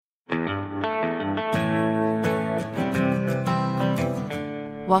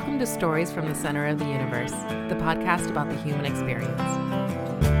Welcome to Stories from the Center of the Universe, the podcast about the human experience.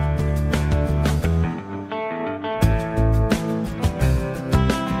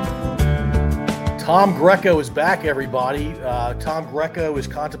 Tom Greco is back, everybody. Tom Greco is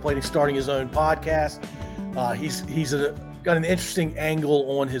contemplating starting his own podcast. He's got an interesting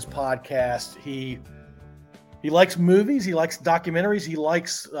angle on his podcast. He likes movies. He likes documentaries. He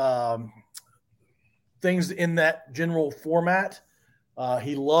likes things in that general format.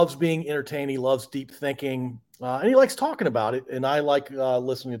 He loves being entertained. He loves deep thinking, and he likes talking about it. And I like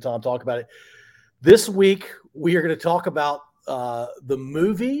listening to Tom talk about it. This week, we are going to talk about the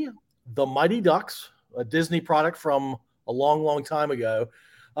movie The Mighty Ducks, a Disney product from a long, long time ago,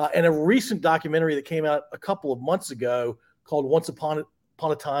 and a recent documentary that came out a couple of months ago called Once Upon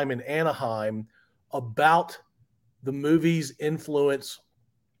a Time in Anaheim, about the movie's influence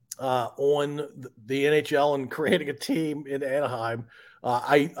on the NHL and creating a team in Anaheim.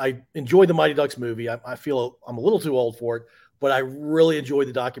 I enjoyed the Mighty Ducks movie. I feel I'm a little too old for it, but I really enjoyed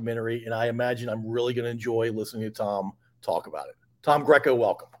the documentary, and I imagine I'm really going to enjoy listening to Tom talk about it. Tom Greco,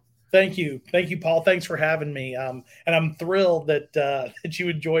 welcome. Thank you, Paul. Thanks for having me. And I'm thrilled that you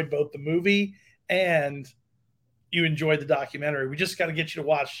enjoyed both the movie and you enjoyed the documentary. We just got to get you to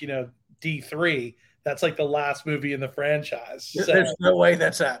watch, D3. That's like the last movie in the franchise. So, there's no way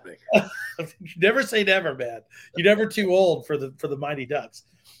that's happening. Never say never, man. You're never too old for the Mighty Ducks.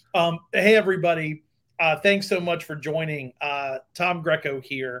 Hey, everybody. Thanks so much for joining. Tom Greco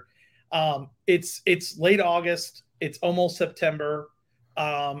here. It's late August. It's almost September.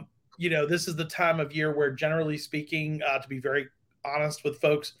 This is the time of year where, generally speaking, to be very honest with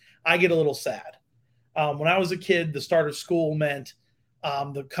folks, I get a little sad. When I was a kid, the start of school meant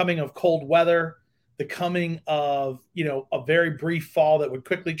the coming of cold weather, the coming of, a very brief fall that would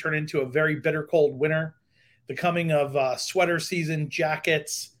quickly turn into a very bitter cold winter, the coming of sweater season,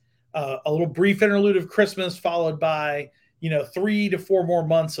 jackets, a little brief interlude of Christmas, followed by, 3 to 4 more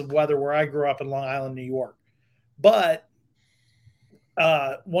months of weather where I grew up in Long Island, New York. But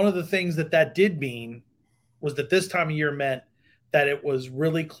one of the things that did mean was that this time of year meant that it was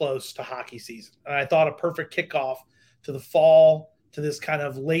really close to hockey season. And I thought a perfect kickoff to the fall, to this kind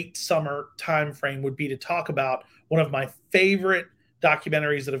of late summer time frame, would be to talk about one of my favorite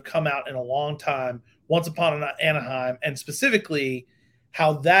documentaries that have come out in a long time, Once Upon Anaheim, and specifically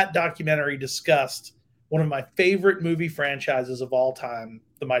how that documentary discussed one of my favorite movie franchises of all time,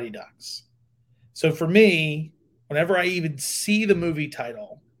 The Mighty Ducks. So for me, whenever I even see the movie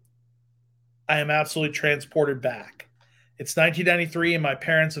title, I am absolutely transported back. It's 1993, and my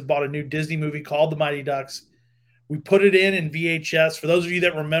parents have bought a new Disney movie called The Mighty Ducks. We put it in VHS. For those of you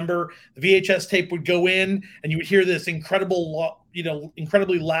that remember, the VHS tape would go in, and you would hear this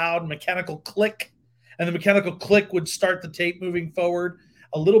incredibly loud mechanical click, and the mechanical click would start the tape moving forward.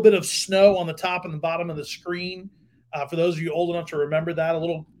 A little bit of snow on the top and the bottom of the screen. For those of you old enough to remember that,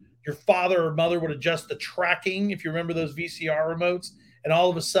 your father or mother would adjust the tracking, if you remember those VCR remotes, and all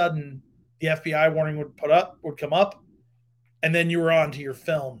of a sudden the FBI warning would come up, and then you were on to your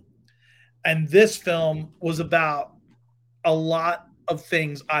film. And this film was about a lot of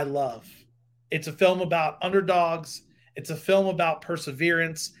things I love. It's a film about underdogs. It's a film about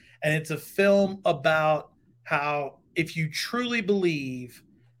perseverance. And it's a film about how, if you truly believe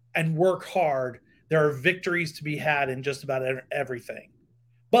and work hard, there are victories to be had in just about everything.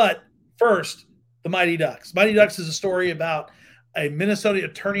 But first, the Mighty Ducks. Mighty Ducks is a story about a Minnesota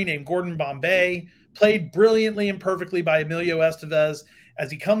attorney named Gordon Bombay, played brilliantly and perfectly by Emilio Estevez, as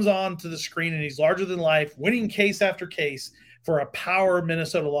he comes on to the screen and he's larger than life, winning case after case for a power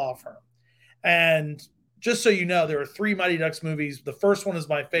Minnesota law firm. And just so you know, there are 3 Mighty Ducks movies. The first one is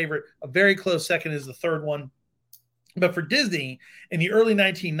my favorite. A very close second is the third one. But for Disney, in the early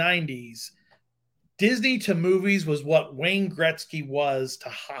 1990s, Disney to movies was what Wayne Gretzky was to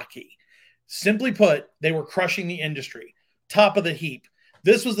hockey. Simply put, they were crushing the industry, top of the heap.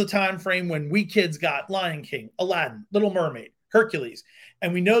 This was the time frame when we kids got Lion King, Aladdin, Little Mermaid, Hercules.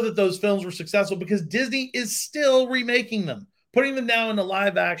 And we know that those films were successful because Disney is still remaking them, putting them now into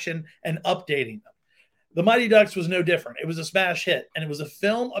live action and updating them. The Mighty Ducks was no different. It was a smash hit, and it was a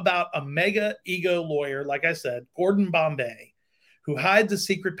film about a mega ego lawyer, like I said, Gordon Bombay, who hides a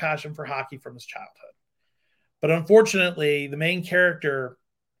secret passion for hockey from his childhood. But unfortunately, the main character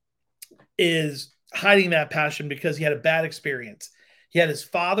is hiding that passion because he had a bad experience. He had his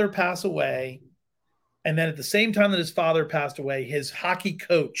father pass away, and then at the same time that his father passed away, his hockey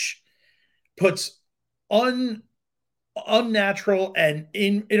coach puts unnatural and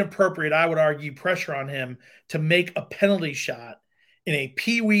inappropriate, I would argue, pressure on him to make a penalty shot in a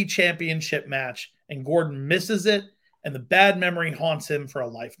Pee Wee championship match, and Gordon misses it and the bad memory haunts him for a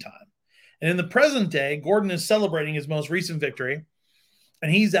lifetime. And in the present day, Gordon is celebrating his most recent victory,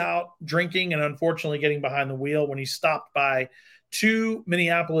 and he's out drinking and unfortunately getting behind the wheel when he's stopped by two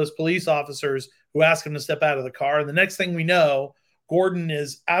Minneapolis police officers who ask him to step out of the car. And the next thing we know, Gordon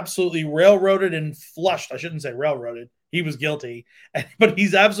is absolutely railroaded and flushed. I shouldn't say railroaded. He was guilty, but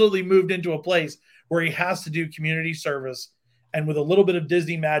he's absolutely moved into a place where he has to do community service. And with a little bit of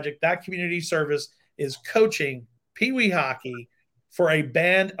Disney magic, that community service is coaching Pee Wee hockey for a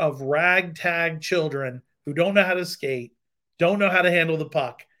band of ragtag children who don't know how to skate, don't know how to handle the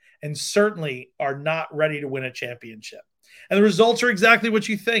puck, and certainly are not ready to win a championship. And the results are exactly what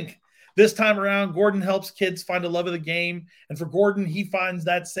you think. This time around, Gordon helps kids find a love of the game. And for Gordon, he finds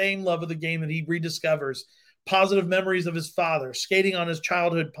that same love of the game that he rediscovers. Positive memories of his father, skating on his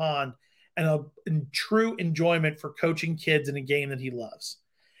childhood pond, and a true enjoyment for coaching kids in a game that he loves.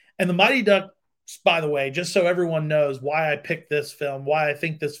 And the Mighty Ducks, by the way, just so everyone knows why I picked this film, why I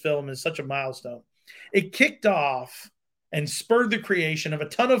think this film is such a milestone. It kicked off and spurred the creation of a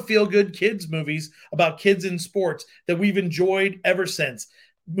ton of feel-good kids movies about kids in sports that we've enjoyed ever since.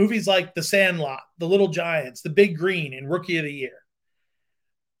 Movies like The Sandlot, The Little Giants, The Big Green, and Rookie of the Year.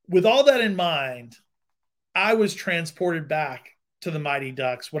 With all that in mind, I was transported back to the Mighty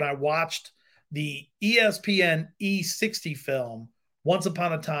Ducks when I watched the ESPN E60 film, Once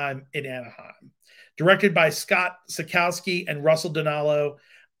Upon a Time in Anaheim. Directed by Scott Sikowski and Russell Donallo,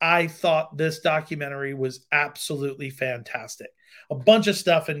 I thought this documentary was absolutely fantastic. A bunch of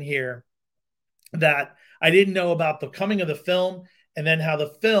stuff in here that I didn't know about the coming of the film, and then how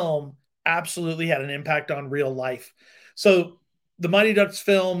the film absolutely had an impact on real life. So the Mighty Ducks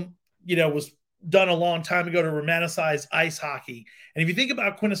film, was done a long time ago to romanticize ice hockey. And if you think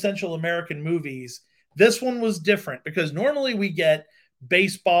about quintessential American movies, this one was different because normally we get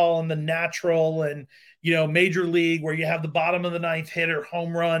baseball and the natural and, major league where you have the bottom of the ninth hitter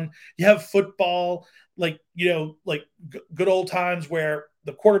home run. You have football, like good old times where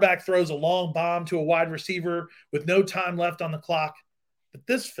the quarterback throws a long bomb to a wide receiver with no time left on the clock. But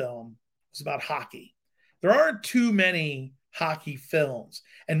this film is about hockey. There aren't too many hockey films.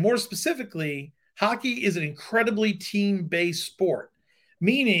 And more specifically, hockey is an incredibly team-based sport,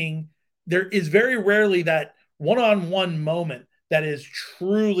 meaning there is very rarely that one-on-one moment that is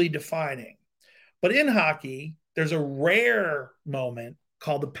truly defining. But in hockey, there's a rare moment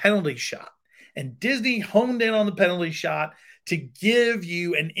called the penalty shot. And Disney honed in on the penalty shot to give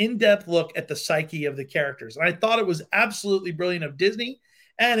you an in-depth look at the psyche of the characters. And I thought it was absolutely brilliant of Disney,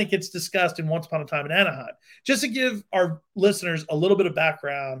 and it gets discussed in Once Upon a Time in Anaheim. Just to give our listeners a little bit of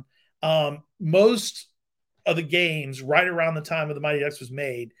background, most of the games right around the time of the Mighty Ducks was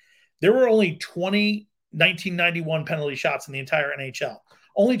made, there were only 20 1991 penalty shots in the entire NHL,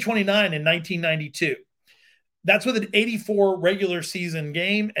 only 29 in 1992. That's with an 84 regular season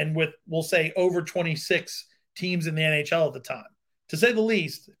game and with, we'll say, over 26 teams in the NHL at the time. To say the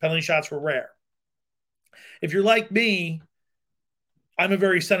least, penalty shots were rare. If you're like me, I'm a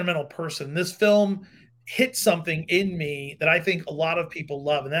very sentimental person. This film hit something in me that I think a lot of people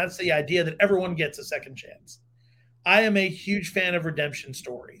love, and that's the idea that everyone gets a second chance. I am a huge fan of redemption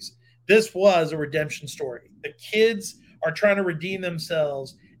stories. This was a redemption story. The kids are trying to redeem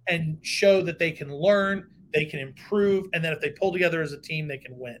themselves and show that they can learn, they can improve, and that if they pull together as a team, they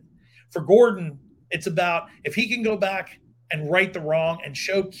can win. For Gordon, it's about if he can go back and right the wrong and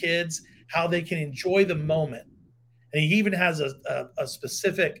show kids how they can enjoy the moment. And he even has a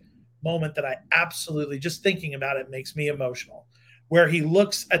specific moment that I absolutely, just thinking about it, makes me emotional, where he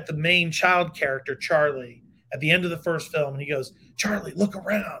looks at the main child character, Charlie, at the end of the first film, and he goes, "Charlie, look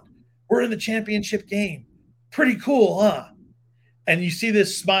around. We're in the championship game. Pretty cool, huh?" And you see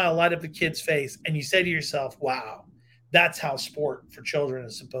this smile light up the kid's face, and you say to yourself, wow, that's how sport for children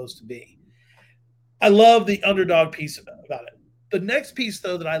is supposed to be. I love the underdog piece about it. The next piece,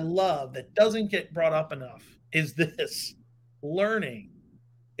 though, that I love that doesn't get brought up enough is this: learning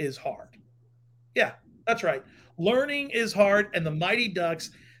is hard. Yeah, that's right. Learning is hard, and the Mighty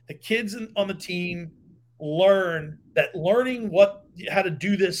Ducks, the kids on the team, learn that learning how to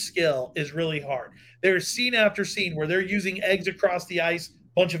do this skill is really hard. There's scene after scene where they're using eggs across the ice,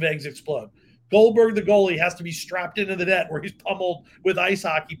 bunch of eggs explode. Goldberg, the goalie, has to be strapped into the net where he's pummeled with ice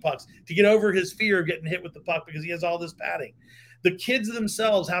hockey pucks to get over his fear of getting hit with the puck because he has all this padding. The kids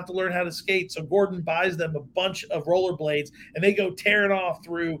themselves have to learn how to skate, so Gordon buys them a bunch of rollerblades, and they go tearing off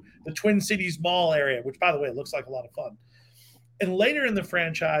through the Twin Cities Mall area, which, by the way, looks like a lot of fun. And later in the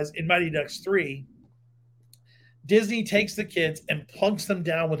franchise, in Mighty Ducks 3, Disney takes the kids and plunks them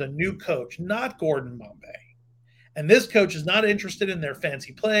down with a new coach, not Gordon Bombay. And this coach is not interested in their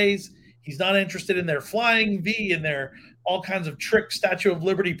fancy plays. He's not interested in their flying V and their all kinds of trick Statue of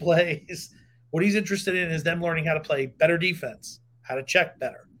Liberty plays. What he's interested in is them learning how to play better defense, how to check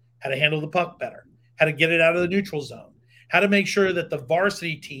better, how to handle the puck better, how to get it out of the neutral zone, how to make sure that the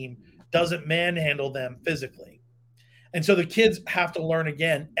varsity team doesn't manhandle them physically. And so the kids have to learn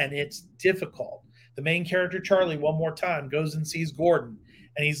again, and it's difficult. The main character, Charlie, one more time, goes and sees Gordon,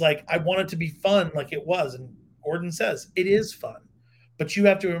 and he's like, I want it to be fun like it was. And Gordon says, it is fun, but you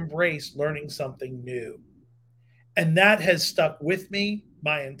have to embrace learning something new. And that has stuck with me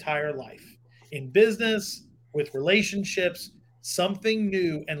my entire life. In business, with relationships, something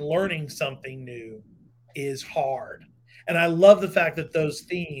new and learning something new is hard. And I love the fact that those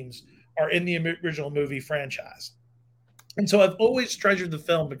themes are in the original movie franchise. And so I've always treasured the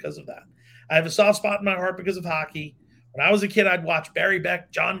film because of that. I have a soft spot in my heart because of hockey. When I was a kid, I'd watch Barry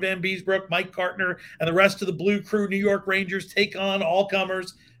Beck, John Van Beesbrook, Mike Cartner, and the rest of the Blue Crew New York Rangers take on all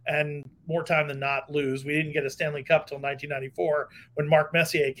comers and more time than not lose. We didn't get a Stanley Cup till 1994 when Mark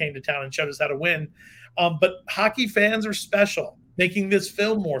Messier came to town and showed us how to win. But hockey fans are special, making this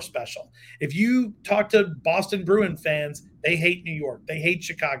film more special. If you talk to Boston Bruin fans, they hate New York. They hate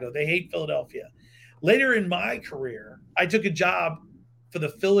Chicago. They hate Philadelphia. Later in my career, I took a job for the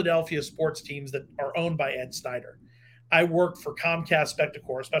Philadelphia sports teams that are owned by Ed Snyder. I worked for Comcast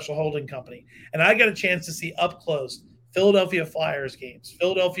Spectacor, a special holding company, and I got a chance to see up close Philadelphia Flyers games,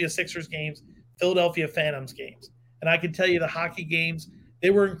 Philadelphia Sixers games, Philadelphia Phantoms games. And I can tell you the hockey games, they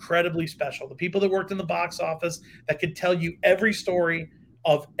were incredibly special. The people that worked in the box office that could tell you every story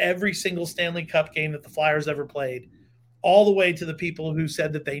of every single Stanley Cup game that the Flyers ever played, all the way to the people who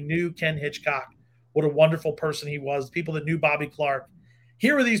said that they knew Ken Hitchcock, what a wonderful person he was, people that knew Bobby Clark.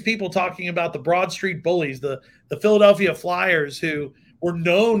 Here are these people talking about the Broad Street Bullies, the Philadelphia Flyers, who were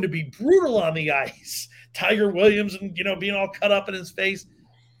known to be brutal on the ice. Tiger Williams and, being all cut up in his face.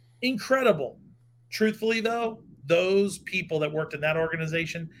 Incredible. Truthfully, though, those people that worked in that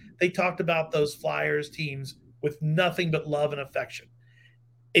organization, they talked about those Flyers teams with nothing but love and affection.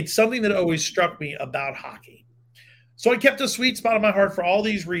 It's something that always struck me about hockey. So I kept a sweet spot in my heart for all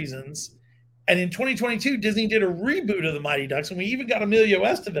these reasons. And in 2022, Disney did a reboot of the Mighty Ducks, and we even got Emilio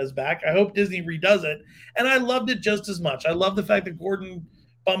Estevez back. I hope Disney redoes it. And I loved it just as much. I love the fact that Gordon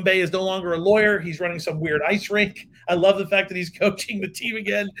Bombay is no longer a lawyer. He's running some weird ice rink. I love the fact that he's coaching the team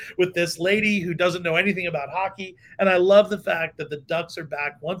again with this lady who doesn't know anything about hockey. And I love the fact that the Ducks are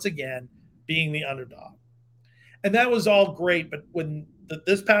back once again being the underdog. And that was all great. But when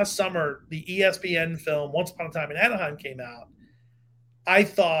this past summer, the ESPN film Once Upon a Time in Anaheim came out, I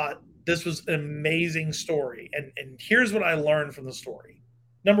thought this was an amazing story. And here's what I learned from the story.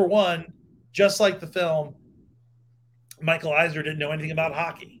 Number one, just like the film, Michael Eisner didn't know anything about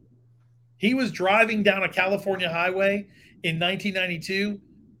hockey. He was driving down a California highway in 1992,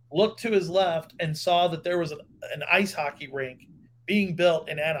 looked to his left, and saw that there was an ice hockey rink being built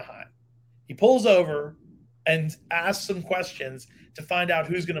in Anaheim. He pulls over and asks some questions to find out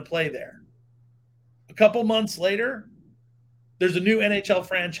who's going to play there. A couple months later, there's a new NHL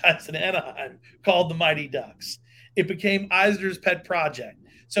franchise in Anaheim called the Mighty Ducks. It became Eisner's pet project.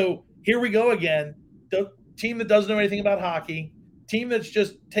 So here we go again. The team that doesn't know anything about hockey, team that's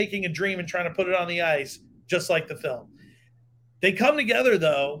just taking a dream and trying to put it on the ice, just like the film. They come together,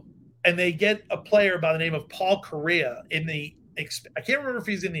 though, and they get a player by the name of Paul Correa in the – I can't remember if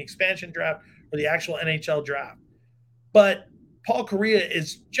he's in the expansion draft or the actual NHL draft. But Paul Correa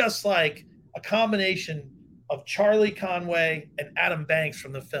is just like a combination of Charlie Conway and Adam Banks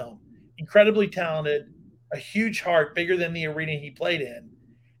from the film. Incredibly talented, a huge heart, bigger than the arena he played in,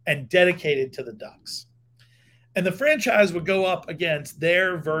 and dedicated to the Ducks. And the franchise would go up against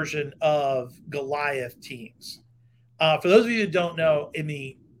their version of Goliath teams. For those of you who don't know, in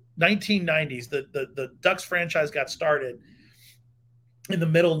the 1990s, the Ducks franchise got started in the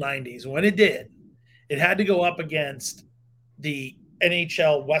middle 90s. When it did, it had to go up against the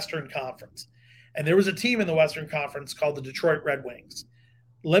NHL Western Conference. And there was a team in the Western Conference called the Detroit Red Wings.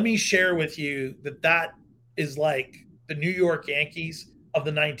 Let me share with you that is like the New York Yankees of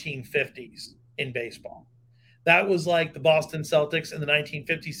the 1950s in baseball. That was like the Boston Celtics in the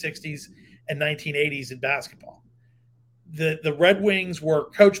 1950s, 60s, and 1980s in basketball. The Red Wings were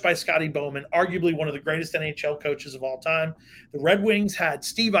coached by Scotty Bowman, arguably one of the greatest NHL coaches of all time. The Red Wings had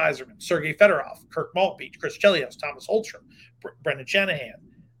Steve Yzerman, Sergei Fedorov, Kirk Maltby, Chris Chelios, Thomas Holmstrom, Brendan Shanahan,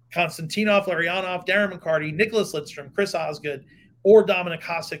 Konstantinov, Larionov, Darren McCarty, Nicholas Lidstrom, Chris Osgood, or Dominic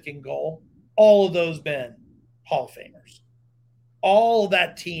Hasek in goal. All of those men, Hall of Famers. All of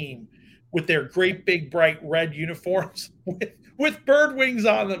that team with their great big bright red uniforms with bird wings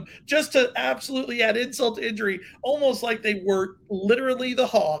on them, just to absolutely add insult to injury, almost like they were literally the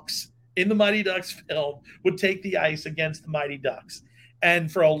Hawks in the Mighty Ducks film would take the ice against the Mighty Ducks.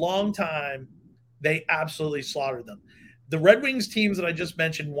 And for a long time, they absolutely slaughtered them. The Red Wings teams that I just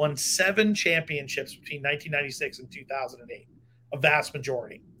mentioned won 7 championships between 1996 and 2008, a vast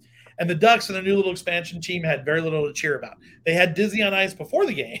majority. And the Ducks and their new little expansion team had very little to cheer about. They had Dizzy on Ice before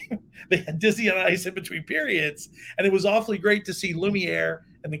the game. They had Dizzy on Ice in between periods. And it was awfully great to see Lumiere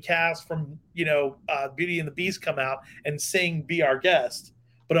and the cast from, Beauty and the Beast come out and sing Be Our Guest.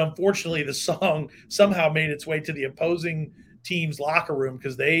 But unfortunately, the song somehow made its way to the opposing team's locker room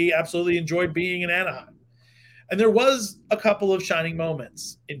because they absolutely enjoyed being in Anaheim. And there was a couple of shining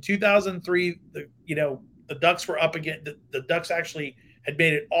moments. In 2003, the Ducks were up again. The Ducks actually had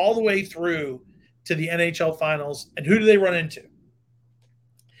made it all the way through to the NHL finals. And who do they run into?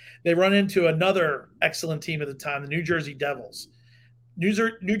 They run into another excellent team at the time, the New Jersey Devils.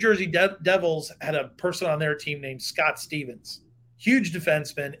 New Jersey Devils had a person on their team named Scott Stevens. Huge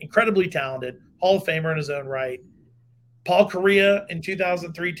defenseman, incredibly talented, Hall of Famer in his own right. Paul Kariya in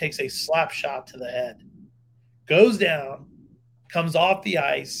 2003 takes a slap shot to the head, goes down, comes off the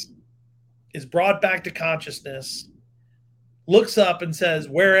ice, is brought back to consciousness, looks up and says,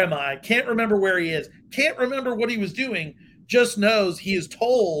 "Where am I?" Can't remember where he is. Can't remember what he was doing. Just knows he is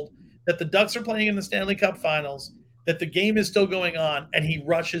told that the Ducks are playing in the Stanley Cup Finals, that the game is still going on, and he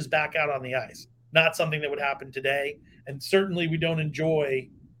rushes back out on the ice. Not something that would happen today. And certainly we don't enjoy,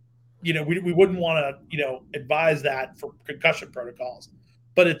 we wouldn't want to, advise that for concussion protocols.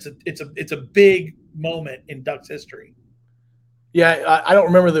 But it's a big moment in Ducks history. Yeah, I don't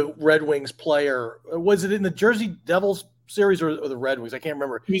remember the Red Wings player. Was it in the Jersey Devils series or the Red Wings? I can't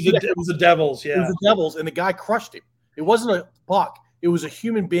remember. It was the Devils, yeah. It was the Devils, and the guy crushed him. It wasn't a puck. It was a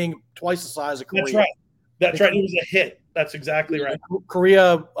human being twice the size of Kariya. That's right. It was a hit. That's exactly right.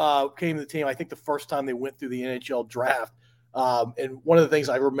 Kariya came to the team, I think, the first time they went through the NHL draft. And one of the things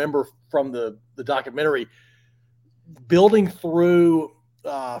I remember from the documentary, building through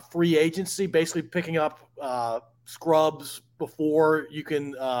free agency, basically picking up scrubs before you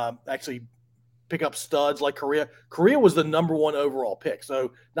can actually pick up studs like Kariya. Kariya was the number 1 overall pick.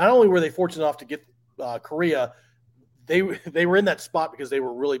 So not only were they fortunate enough to get Kariya, they were in that spot because they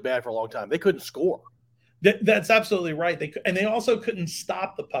were really bad for a long time. They couldn't score. That's absolutely right. They also couldn't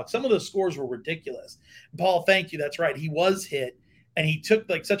stop the puck. Some of the scores were ridiculous. Paul, thank you. That's right. He was hit, and he took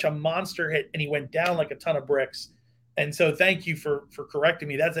like such a monster hit, and he went down like a ton of bricks. And so thank you for correcting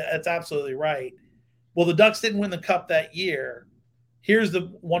me. That's absolutely right. Well, the Ducks didn't win the Cup that year. Here's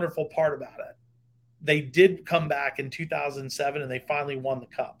the wonderful part about it. They did come back in 2007, and they finally won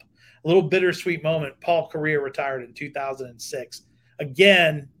the Cup. A little bittersweet moment. Paul Kariya retired in 2006.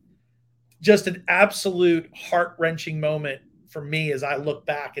 Again, just an absolute heart-wrenching moment for me as I look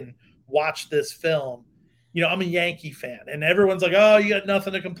back and watch this film. I'm a Yankee fan, and everyone's like, "Oh, you got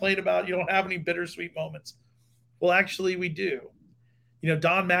nothing to complain about. You don't have any bittersweet moments." Well, actually, we do.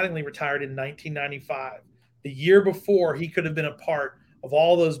 Don Mattingly retired in 1995. The year before, he could have been a part of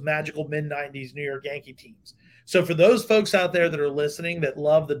all those magical mid-90s New York Yankee teams. So for those folks out there that are listening that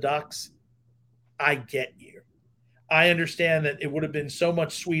love the Ducks, I get you. I understand that it would have been so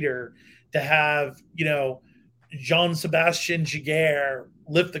much sweeter to have, Jean-Sebastien Giguère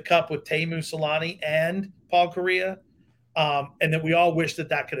lift the cup with Teemu Selanne and Paul Kariya, and that we all wish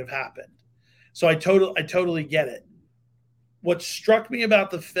that could have happened. So I totally get it. What struck me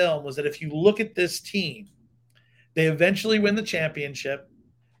about the film was that if you look at this team, they eventually win the championship.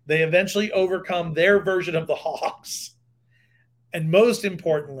 They eventually overcome their version of the Hawks. And most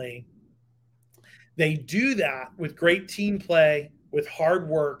importantly, they do that with great team play, with hard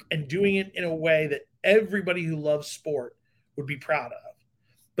work, and doing it in a way that everybody who loves sport would be proud of.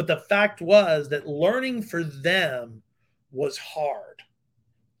 But the fact was that learning for them was hard.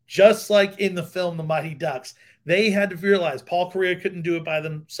 Just like in the film The Mighty Ducks, they had to realize Paul Kariya couldn't do it by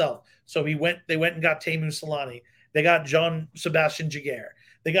themselves. So they went and got Teemu Selanne. They got Jean-Sebastien Giguère.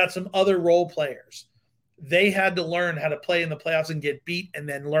 They got some other role players. They had to learn how to play in the playoffs and get beat and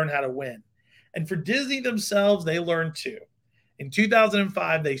then learn how to win. And for Disney themselves, they learned too. In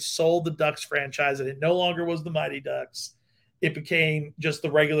 2005, they sold the Ducks franchise, and it no longer was the Mighty Ducks. It became just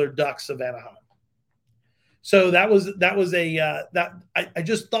the regular Ducks of Anaheim. So I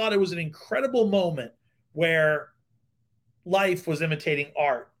just thought it was an incredible moment where life was imitating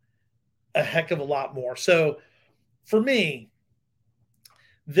art a heck of a lot more. So for me,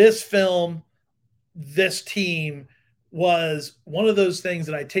 this film, this team was one of those things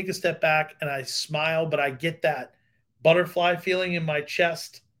that I take a step back and I smile, but I get that butterfly feeling in my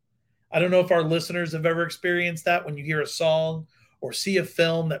chest. I don't know if our listeners have ever experienced that when you hear a song or see a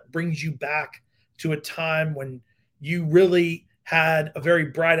film that brings you back to a time when you really had a very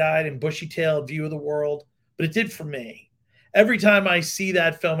bright-eyed and bushy-tailed view of the world, but it did for me. Every time I see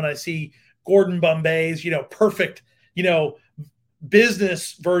that film and I see Gordon Bombay's, perfect,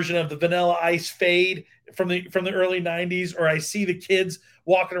 business version of the Vanilla Ice fade from the early 90s, or I see the kids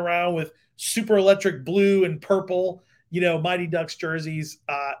walking around with super electric blue and purple, Mighty Ducks jerseys,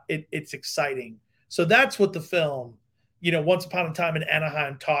 it's exciting. So that's what the film, Once Upon a Time in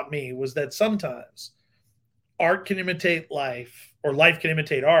Anaheim taught me, was that sometimes art can imitate life, or life can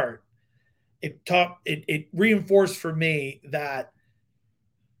imitate art. It reinforced for me that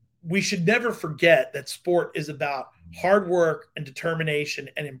we should never forget that sport is about hard work and determination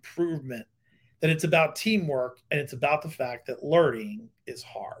and improvement, that it's about teamwork, and it's about the fact that learning is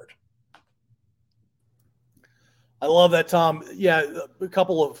hard. I love that, Tom. Yeah, a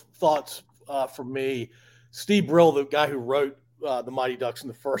couple of thoughts from me. Steve Brill, the guy who wrote the Mighty Ducks in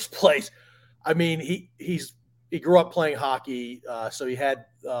the first place, I mean, he grew up playing hockey, so he had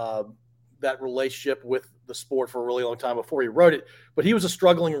that relationship with the sport for a really long time before he wrote it. But he was a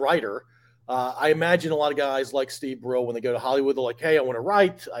struggling writer. I imagine a lot of guys like Steve Brill, when they go to Hollywood, they're like, hey, I want to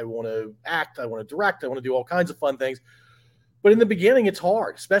write, I want to act, I want to direct, I want to do all kinds of fun things. But in the beginning, it's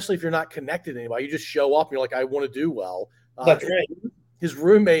hard, especially if you're not connected to anybody. You just show up and you're like, I want to do well. That's right. His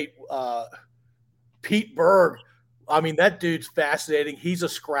roommate, Pete Berg, I mean, that dude's fascinating. He's a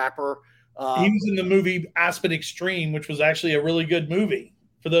scrapper. He was in the movie Aspen Extreme, which was actually a really good movie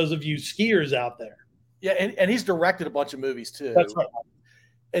for those of you skiers out there. Yeah, and he's directed a bunch of movies too. That's right.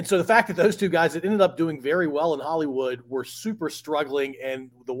 And so the fact that those two guys that ended up doing very well in Hollywood were super struggling, and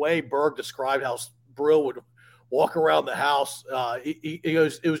the way Berg described how Brill would walk around the house, he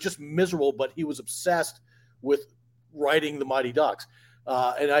goes, it was just miserable, but he was obsessed with writing the Mighty Ducks.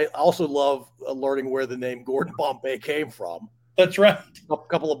 And I also love learning where the name Gordon Bombay came from. That's right. A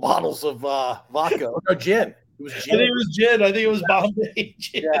couple of bottles of vodka. No, gin. It was gin. I think it was gin. I think it was Bombay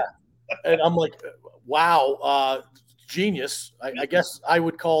gin. Yeah. And I'm like, wow, genius. I guess I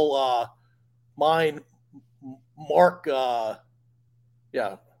would call mine Mark.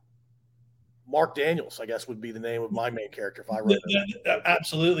 Mark Daniels, I guess, would be the name of my main character if I wrote it.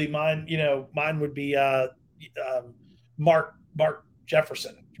 Absolutely. Mine would be Mark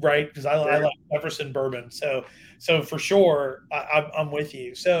Jefferson, right? Because I like Jefferson bourbon. So for sure, I'm with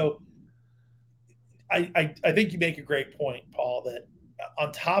you. So I think you make a great point, Paul, that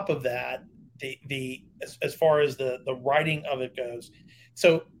on top of that, as far as the writing of it goes,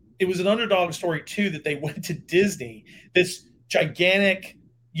 so it was an underdog story too, that they went to Disney, this gigantic,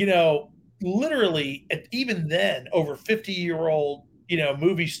 literally, even then, over 50-year-old,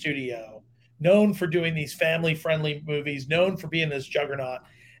 movie studio, known for doing these family-friendly movies, known for being this juggernaut.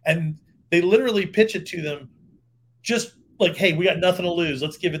 And they literally pitch it to them just like, hey, we got nothing to lose.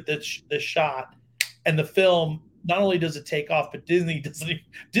 Let's give it this shot. And the film, not only does it take off, but Disney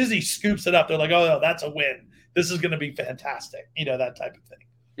scoops it up. They're like, oh, no, that's a win. This is going to be fantastic. That type of thing.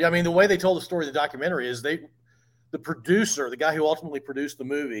 Yeah, I mean, the way they told the story of the documentary is the producer, the guy who ultimately produced the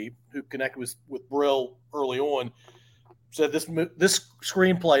movie, who connected with Brill early on, said this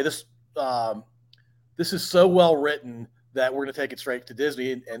screenplay, this is so well written that we're going to take it straight to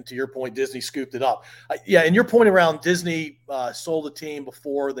Disney. And to your point, Disney scooped it up. And your point around Disney sold the team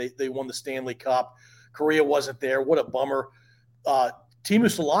before they won the Stanley Cup. Korea wasn't there. What a bummer. Teemu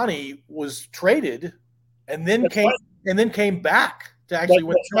Selanne was traded and then came back to actually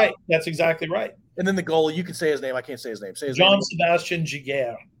win. That's right. That's exactly right. And then the goalie, you can say his name. I can't say his name. Say his John name. Sebastian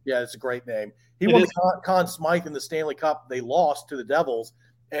Giguère. Yeah, it's a great name. He won the Conn Smythe in the Stanley Cup. They lost to the Devils,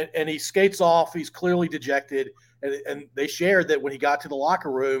 and he skates off. He's clearly dejected, and they shared that when he got to the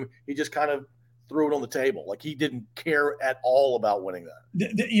locker room, he just kind of threw it on the table, like he didn't care at all about winning that.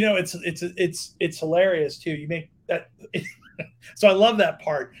 It's hilarious too. You make that. So I love that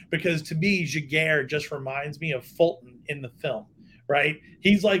part, because to me, Giguère just reminds me of Fulton in the film. Right?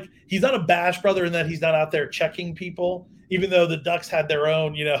 He's not a bash brother in that he's not out there checking people, even though the Ducks had their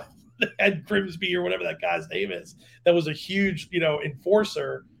own, Ed Grimsby or whatever that guy's name is. That was a huge,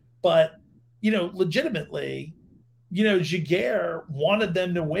 enforcer. But, legitimately, Giguère wanted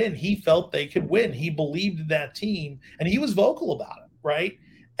them to win. He felt they could win. He believed in that team, and he was vocal about it. Right?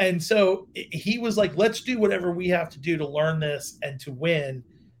 And so he was like, let's do whatever we have to do to learn this and to win.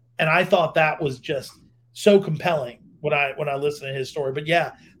 And I thought that was just so compelling when I listen to his story. But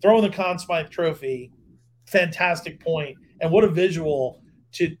yeah, throwing the Conn Smythe trophy, fantastic point. And what a visual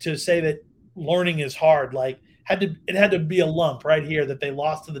to say that learning is hard. Like it had to be a lump right here that they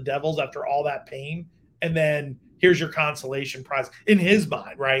lost to the Devils after all that pain. And then here's your consolation prize in his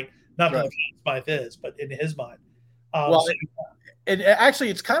mind, right? Not that Conn Smythe is, but in his mind. And actually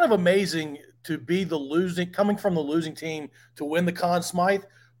it's kind of amazing to be coming from the losing team to win the Conn Smythe,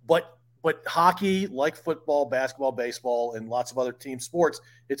 but hockey, like football, basketball, baseball, and lots of other team sports,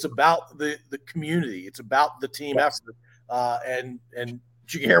 it's about the community. It's about the team effort. And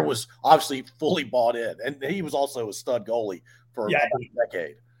Jaguar was obviously fully bought in, and he was also a stud goalie for about a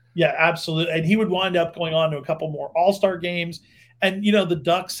decade. Yeah, absolutely. And he would wind up going on to a couple more All-Star games. And, the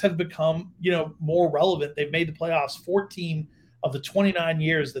Ducks have become, more relevant. They've made the playoffs 14 of the 29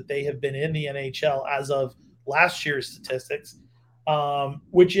 years that they have been in the NHL as of last year's statistics,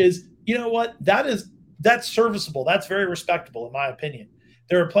 which is, that's serviceable. That's very respectable, in my opinion.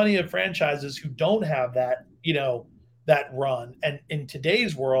 There are plenty of franchises who don't have that, that run. And in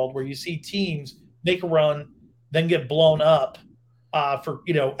today's world where you see teams make a run, then get blown up for,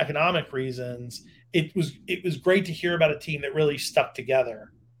 economic reasons, it was great to hear about a team that really stuck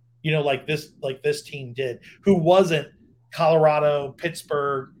together, like this team did, who wasn't Colorado,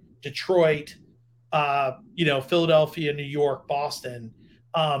 Pittsburgh, Detroit, Philadelphia, New York, Boston,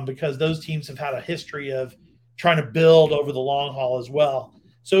 because those teams have had a history of trying to build over the long haul as well.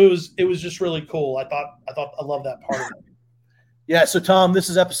 So it was just really cool. I love that part of it. Yeah. So Tom, this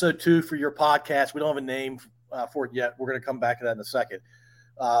is episode 2 for your podcast. We don't have a name for it yet. We're going to come back to that in a second.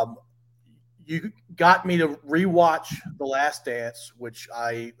 You got me to rewatch The Last Dance, which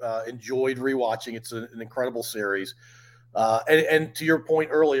I enjoyed rewatching. It's an incredible series. And to your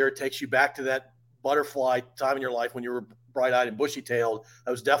point earlier, it takes you back to that butterfly time in your life when you were bright-eyed and bushy-tailed.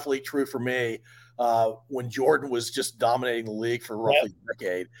 That was definitely true for me when Jordan was just dominating the league for roughly a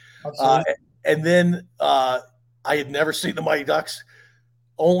decade. And then I had never seen the Mighty Ducks.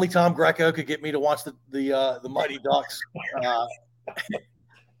 Only Tom Greco could get me to watch the Mighty Ducks.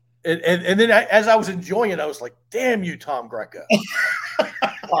 And then as I was enjoying it, I was like, damn you, Tom Greco.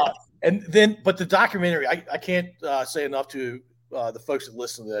 But the documentary, I can't say enough to the folks that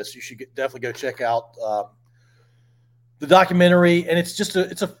listen to this. You should definitely go check out the documentary. And it's just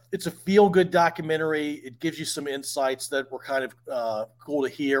it's a feel good documentary. It gives you some insights that were kind of cool to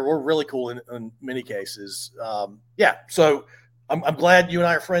hear, or really cool in many cases. So I'm glad you and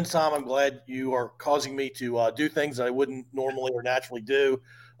I are friends, Tom. I'm glad you are causing me to do things that I wouldn't normally or naturally do.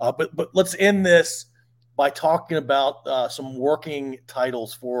 But let's end this by talking about some working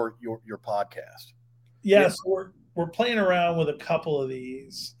titles for your podcast. Yeah, so we're playing around with a couple of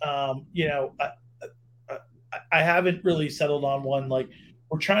these. I haven't really settled on one. Like,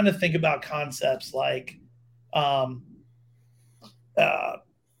 we're trying to think about concepts like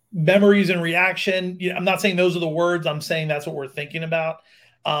memories and reaction. I'm not saying those are the words. I'm saying that's what we're thinking about.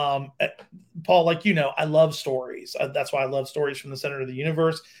 Paul, I love stories. That's why I love Stories from the Center of the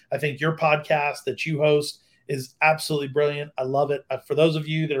Universe. I think your podcast that you host is absolutely brilliant. I love it. For those of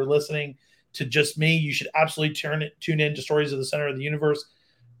you that are listening to just me, you should absolutely tune in to Stories of the Center of the Universe.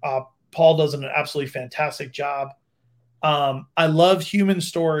 Paul does an absolutely fantastic job. I love human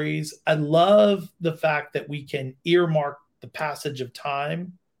stories. I love the fact that we can earmark the passage of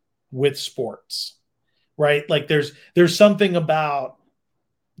time with sports, right? Like there's something about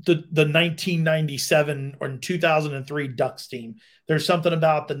the 1997 or 2003 Ducks team. There's something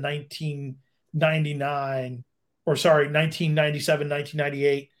about the 1997,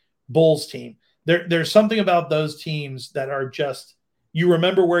 1998 Bulls team. There's something about those teams that are just, you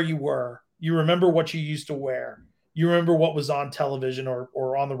remember where you were, you remember what you used to wear, you remember what was on television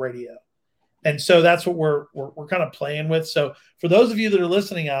or on the radio. And so that's what we're kind of playing with. So for those of you that are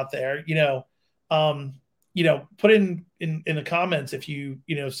listening out there, put in the comments if you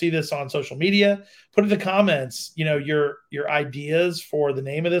see this on social media. Put in the comments, your ideas for the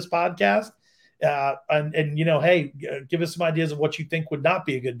name of this podcast, and hey, give us some ideas of what you think would not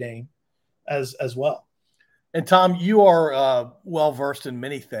be a good name as well. And Tom, you are well versed in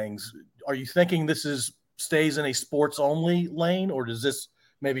many things. Are you thinking this stays in a sports only lane, or does this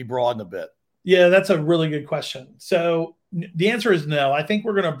maybe broaden a bit? Yeah, that's a really good question. So the answer is no. I think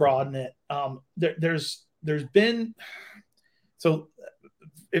we're going to broaden it. There's been, so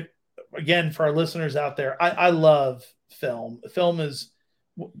again, for our listeners out there, I love film. Film is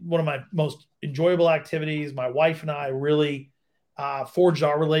one of my most enjoyable activities. My wife and I really forged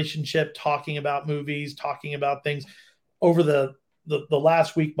our relationship talking about movies, talking about things. Over the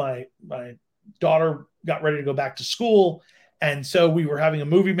last week, my daughter got ready to go back to school. And so we were having a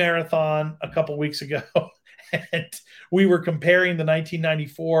movie marathon a couple weeks ago, and we were comparing the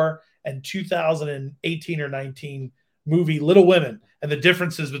 1994 and 2018 or 19 movie Little Women and the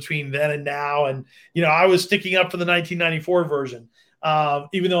differences between then and now. And, I was sticking up for the 1994 version,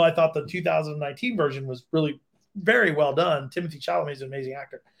 even though I thought the 2019 version was really very well done. Timothée Chalamet is an amazing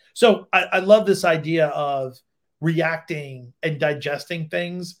actor. So I love this idea of reacting and digesting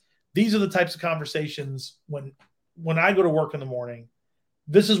things these are the types of conversations when I go to work in the morning.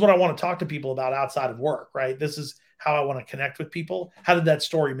 This is what I want to talk to people about outside of work, right? This is how I want to connect with people. How did that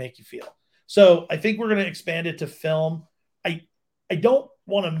story make you feel? So I think we're going to expand it to film. I don't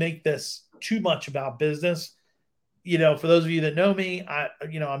want to make this too much about business. For those of you that know me,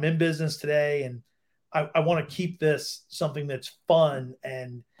 I'm in business today, and I want to keep this something that's fun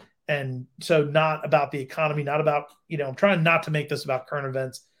and so not about the economy, not about, I'm trying not to make this about current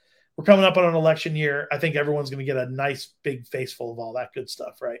events. We're coming up on an election year. I think everyone's going to get a nice big face full of all that good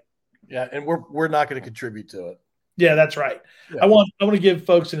stuff, right? Yeah, and we're not going to contribute to it. Yeah, that's right. Yeah. I want to give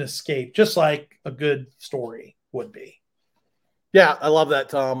folks an escape, just like a good story would be. Yeah, I love that,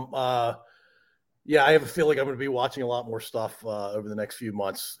 Tom. Yeah, I have a feeling I'm going to be watching a lot more stuff over the next few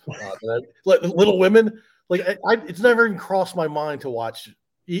months. Little Women, it's never even crossed my mind to watch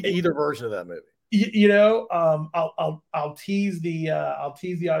either version of that movie. I'll tease the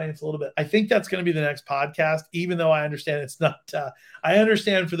audience a little bit. I think that's going to be the next podcast, even though I understand it's not. I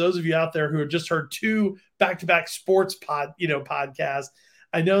understand for those of you out there who have just heard 2 back-to-back sports podcasts.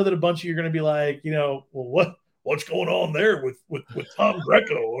 I know that a bunch of you are going to be like, well, what's going on there with Tom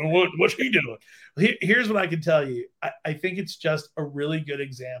Greco and what's he doing? Here's what I can tell you. I think it's just a really good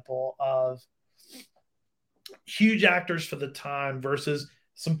example of huge actors for the time versus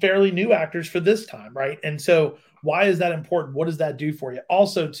some fairly new actors for this time, right? And so why is that important? What does that do for you?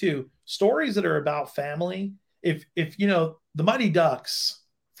 Also, too, stories that are about family. If the Mighty Ducks,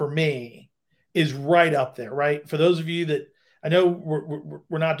 for me, is right up there, right? For those of you that, I know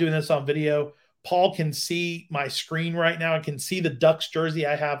we're not doing this on video, Paul can see my screen right now. I can see the Ducks jersey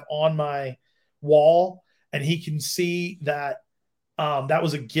I have on my wall, and he can see that that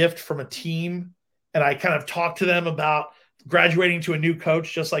was a gift from a team. And I kind of talked to them about graduating to a new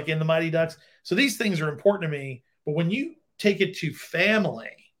coach, just like in the Mighty Ducks. So these things are important to me. But when you take it to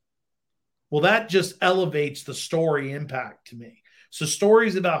family, well, that just elevates the story impact to me. So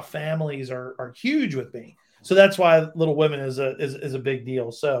stories about families are huge with me. So that's why Little Women is a big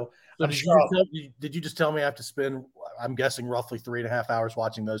deal. So did you just tell me I have to spend, I'm guessing, roughly 3.5 hours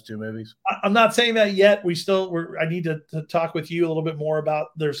watching those 2 movies? I'm not saying that yet. I need to talk with you a little bit more about,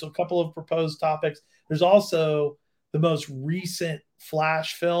 there's a couple of proposed topics. There's also the most recent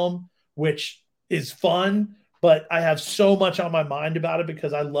Flash film, which is fun, but I have so much on my mind about it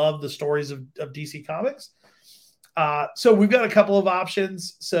because I love the stories of DC Comics. So we've got a couple of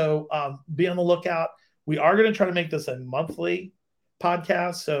options. So be on the lookout. We are going to try to make this a monthly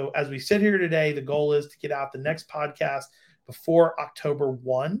podcast. So as we sit here today, the goal is to get out the next podcast before October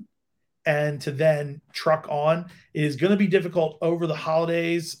 1 and to then truck on. It is going to be difficult over the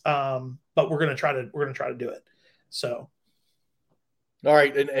holidays, but we're going to try to do it. So, all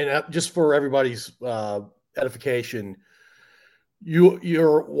right, and just for everybody's edification,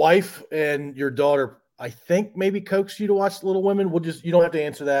 your wife and your daughter, I think, maybe coaxed you to watch Little Women. You don't have to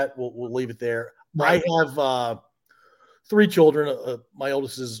answer that. We'll leave it there. Right. I have 3 children. My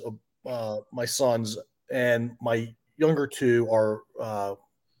oldest is my sons, and my younger 2 are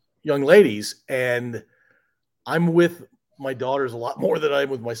young ladies. And I'm with my daughters a lot more than I'm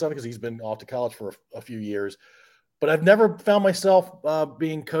with my son because he's been off to college for a few years. But I've never found myself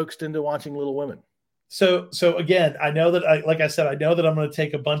being coaxed into watching Little Women. So again, I know that like I said, I know that I'm going to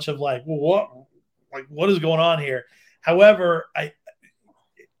take a bunch of what is going on here. However, I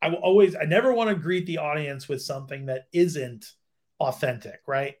never want to greet the audience with something that isn't authentic,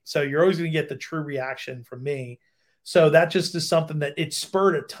 right? So you're always going to get the true reaction from me. So that just is something that it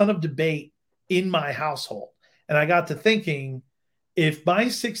spurred a ton of debate in my household. And I got to thinking, if my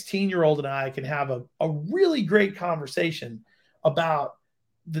 16-year-old and I can have a really great conversation about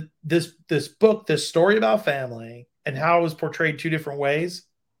this book, this story about family and how it was portrayed 2 different ways,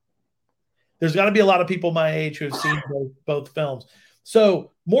 there's got to be a lot of people my age who have seen both films.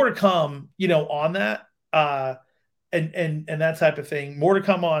 So more to come, on that and that type of thing. More to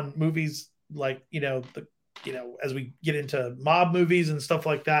come on movies like, as we get into mob movies and stuff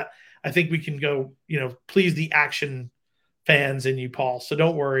like that. I think we can go, please the action fans in you, Paul. So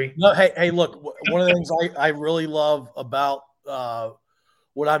don't worry. No, hey, look, one of the things I really love about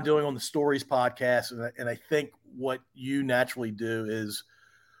what I'm doing on the Stories podcast, and I think what you naturally do is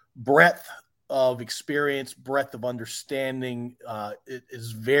breadth of experience, breadth of understanding. It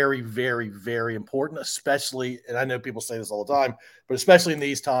is very, very, very important, especially, and I know people say this all the time, but especially in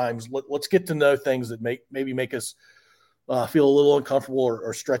these times, let's get to know things that maybe make us feel a little uncomfortable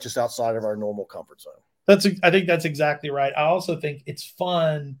or stretch us outside of our normal comfort zone. I think that's exactly right. I also think it's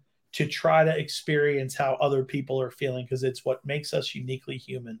fun to try to experience how other people are feeling because it's what makes us uniquely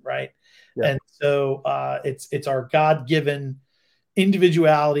human, right? Yeah. And so it's our God-given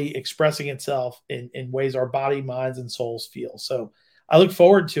individuality expressing itself in ways our body, minds, and souls feel. So I look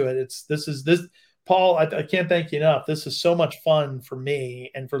forward to it. This Paul, I can't thank you enough. This is so much fun for me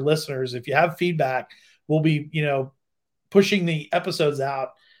and for listeners. If you have feedback, we'll be, pushing the episodes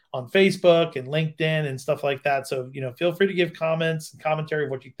out on Facebook and LinkedIn and stuff like that. So, feel free to give comments and commentary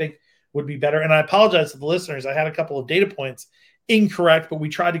of what you think would be better. And I apologize to the listeners. I had a couple of data points incorrect, but we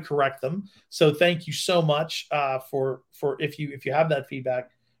tried to correct them. So thank you so much for if you have that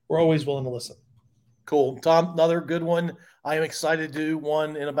feedback, we're always willing to listen. Cool. Tom, another good one. I am excited to do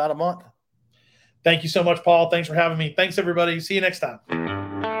one in about a month. Thank you so much, Paul. Thanks for having me. Thanks, everybody. See you next time.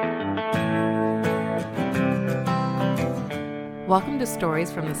 Welcome to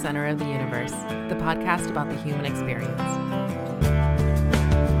Stories from the Center of the Universe, the podcast about the human experience.